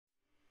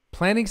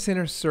Planning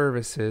Center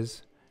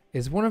Services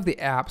is one of the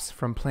apps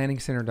from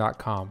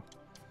PlanningCenter.com.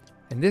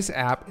 And this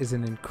app is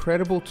an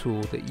incredible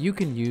tool that you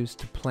can use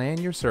to plan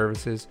your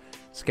services,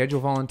 schedule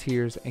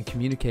volunteers, and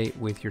communicate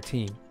with your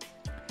team.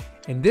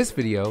 In this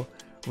video,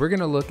 we're going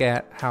to look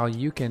at how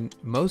you can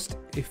most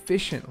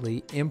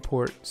efficiently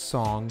import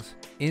songs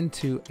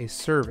into a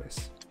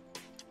service.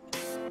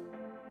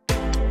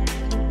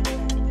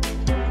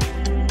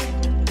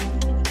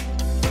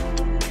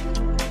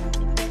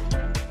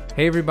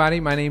 Hey everybody,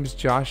 my name is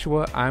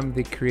Joshua. I'm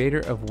the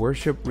creator of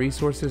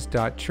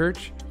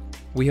WorshipResources.church.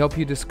 We help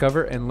you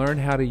discover and learn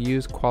how to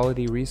use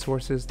quality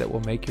resources that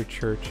will make your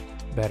church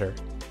better.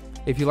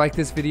 If you like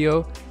this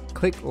video,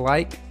 click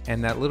like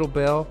and that little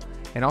bell,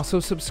 and also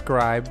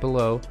subscribe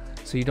below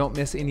so you don't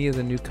miss any of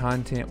the new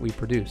content we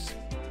produce.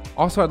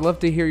 Also, I'd love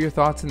to hear your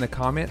thoughts in the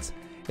comments.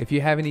 If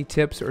you have any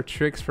tips or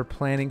tricks for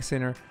Planning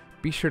Center,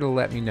 be sure to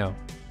let me know.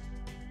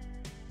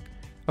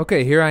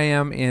 Okay, here I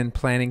am in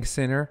Planning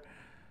Center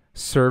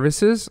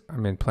Services.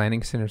 I'm in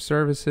Planning Center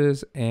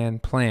Services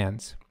and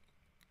Plans.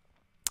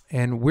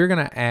 And we're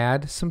going to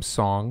add some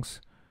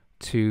songs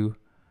to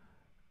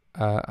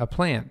a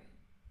plan.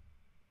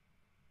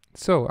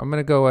 So I'm going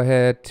to go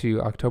ahead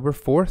to October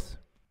 4th.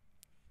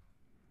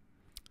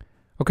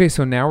 Okay,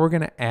 so now we're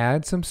going to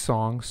add some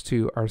songs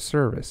to our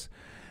service.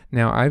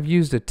 Now I've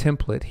used a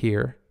template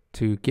here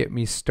to get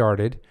me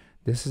started.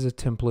 This is a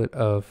template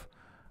of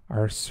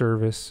our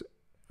service,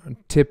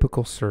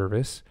 typical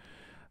service.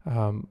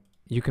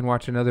 You can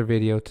watch another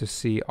video to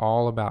see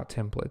all about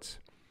templates.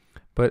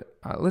 But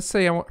let's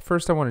say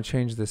first I want to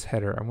change this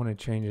header. I want to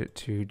change it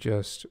to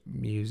just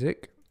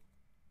music.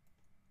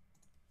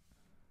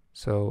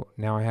 So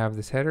now I have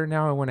this header.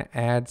 Now I want to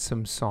add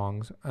some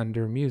songs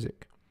under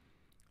music.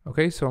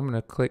 Okay, so I'm going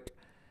to click.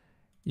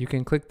 You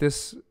can click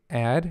this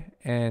add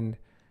and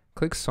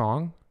click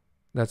song.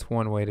 That's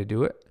one way to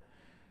do it.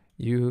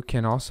 You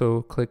can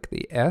also click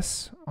the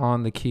S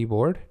on the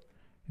keyboard.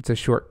 It's a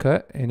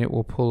shortcut and it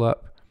will pull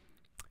up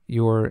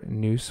your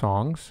new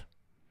songs.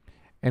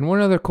 And one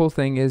other cool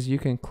thing is you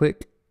can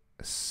click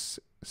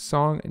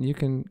song and you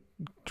can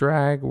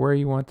drag where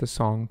you want the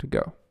song to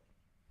go.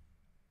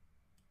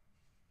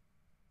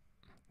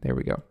 There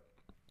we go.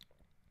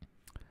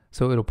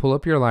 So it'll pull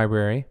up your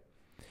library.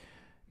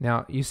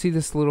 Now you see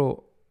this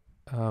little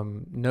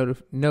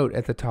note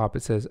at the top.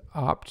 It says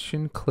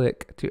option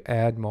click to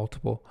add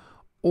multiple,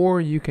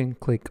 or you can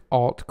click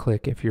alt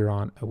click if you're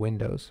on a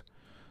Windows.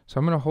 So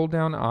I'm going to hold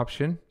down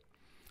option.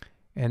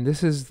 And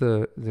this is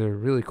the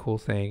really cool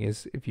thing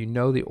is if you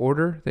know the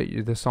order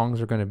that the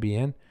songs are going to be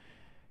in,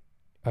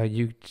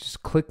 you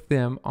just click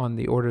them on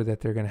the order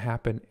that they're going to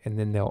happen, and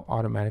then they'll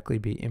automatically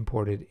be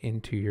imported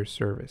into your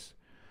service.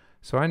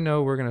 So I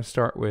know we're going to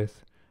start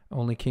with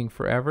Only King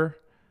Forever.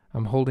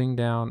 I'm holding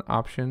down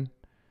option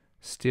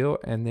still,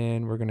 and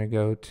then we're going to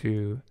go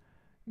to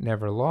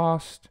Never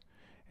Lost,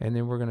 and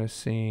then we're going to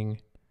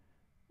sing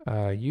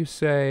You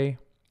Say,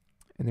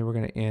 and then we're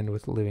going to end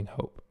with Living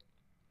Hope.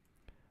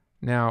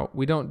 Now,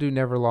 we don't do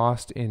Never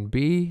Lost in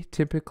B.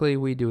 Typically,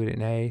 we do it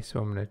in A, so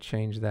I'm going to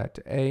change that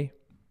to A.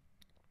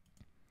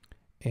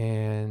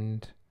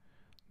 And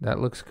that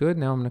looks good.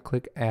 Now I'm going to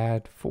click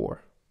Add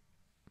 4.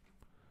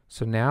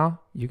 So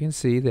now you can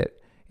see that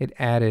it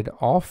added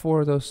all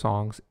 4 of those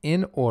songs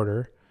in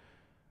order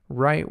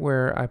right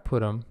where I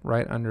put them,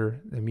 right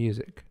under the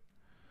music.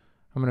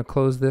 I'm going to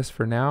close this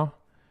for now,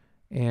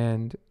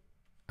 and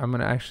I'm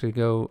going to actually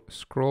go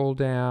scroll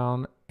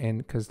down, and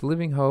because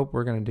Living Hope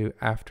we're going to do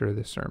after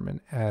the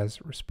sermon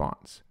as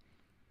response.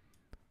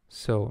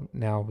 So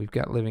now we've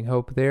got Living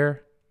Hope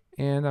there,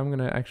 and I'm going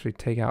to actually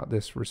take out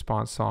this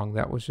response song.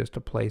 That was just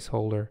a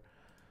placeholder,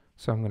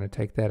 so I'm going to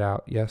take that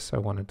out. Yes, I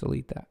want to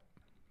delete that.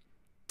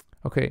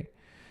 Okay,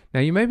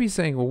 now you may be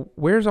saying, well,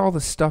 where's all the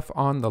stuff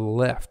on the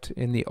left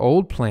in the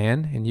old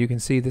plan? And you can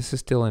see this is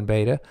still in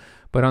beta,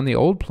 but on the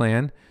old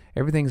plan,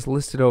 everything's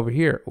listed over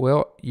here.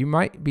 Well, you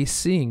might be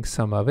seeing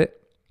some of it,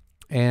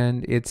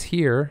 and it's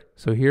here.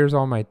 So here's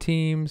all my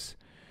teams.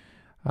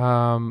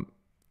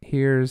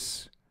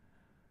 Here's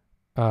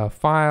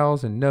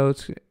files and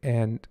notes,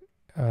 and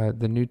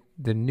the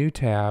new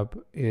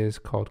tab is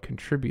called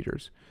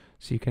Contributors.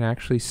 So you can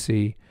actually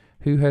see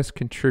who has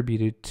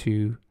contributed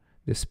to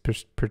this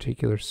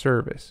particular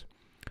service.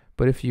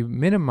 But if you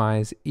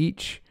minimize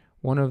each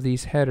one of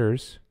these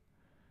headers,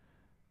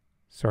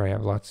 sorry, I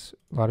have a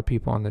lot of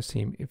people on this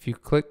team. If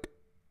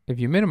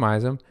you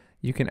minimize them,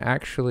 you can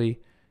actually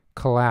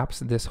collapse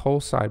this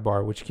whole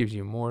sidebar, which gives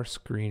you more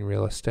screen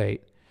real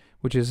estate,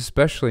 which is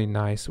especially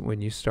nice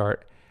when you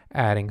start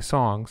adding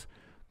songs,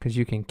 because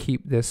you can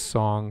keep this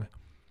song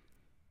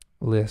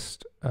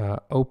list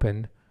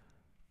open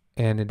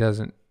and it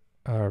doesn't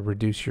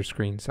reduce your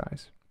screen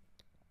size.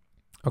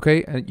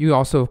 Okay, and you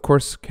also, of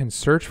course, can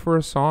search for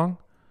a song.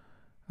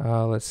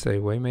 Let's say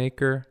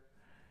Waymaker,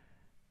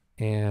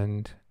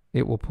 and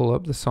it will pull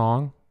up the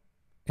song.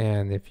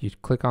 And if you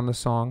click on the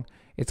song,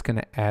 it's going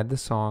to add the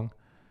song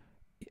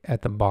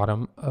at the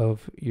bottom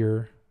of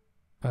your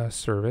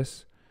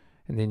service.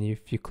 And then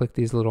if you click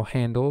these little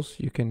handles,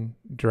 you can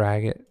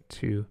drag it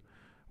to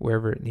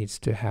wherever it needs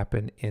to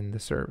happen in the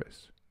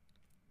service.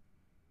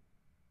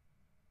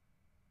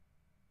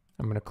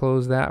 I'm going to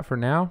close that for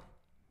now.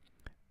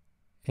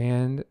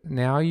 And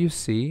now you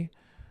see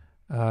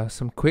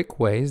some quick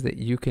ways that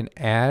you can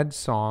add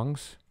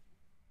songs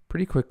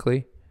pretty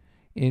quickly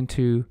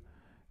into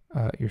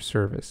your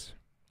service.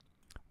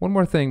 One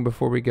more thing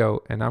before we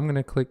go, and I'm going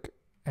to click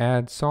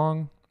Add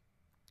Song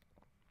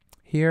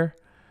here.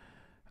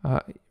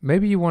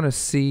 Maybe you want to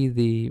see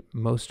the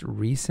most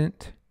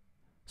recent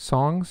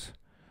songs.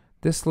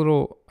 This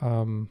little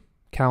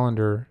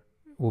calendar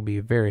will be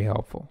very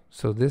helpful.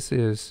 So this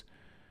is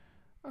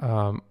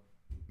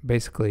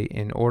basically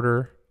in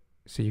order,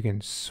 so you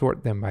can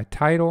sort them by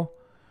title,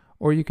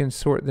 or you can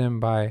sort them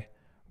by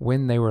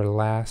when they were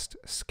last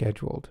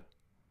scheduled.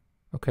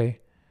 Okay,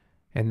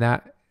 and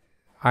that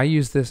I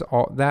use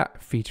that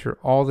feature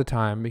all the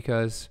time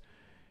because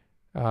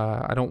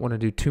I don't want to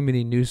do too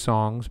many new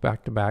songs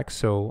back to back,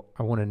 so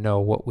I want to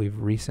know what we've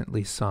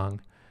recently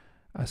sung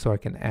so I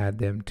can add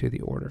them to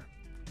the order.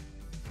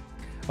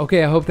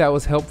 Okay, I hope that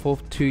was helpful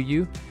to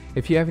you.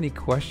 If you have any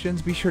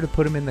questions, be sure to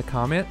put them in the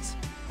comments.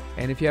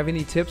 And if you have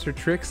any tips or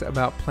tricks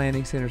about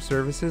Planning Center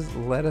services,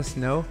 let us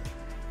know,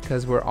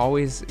 because we're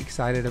always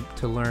excited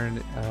to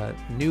learn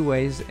new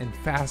ways and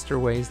faster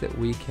ways that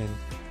we can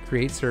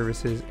create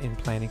services in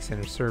Planning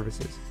Center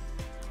services.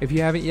 If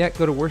you haven't yet,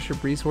 go to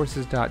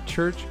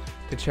worshipresources.church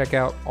to check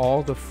out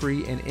all the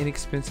free and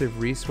inexpensive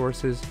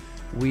resources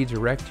we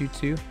direct you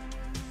to.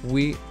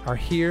 We are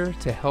here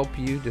to help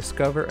you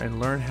discover and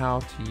learn how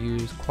to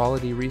use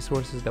quality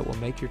resources that will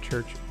make your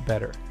church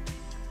better.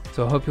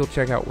 So I hope you'll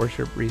check out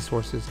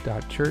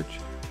worshipresources.church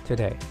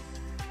today.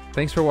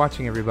 Thanks for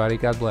watching, everybody.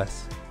 God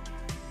bless.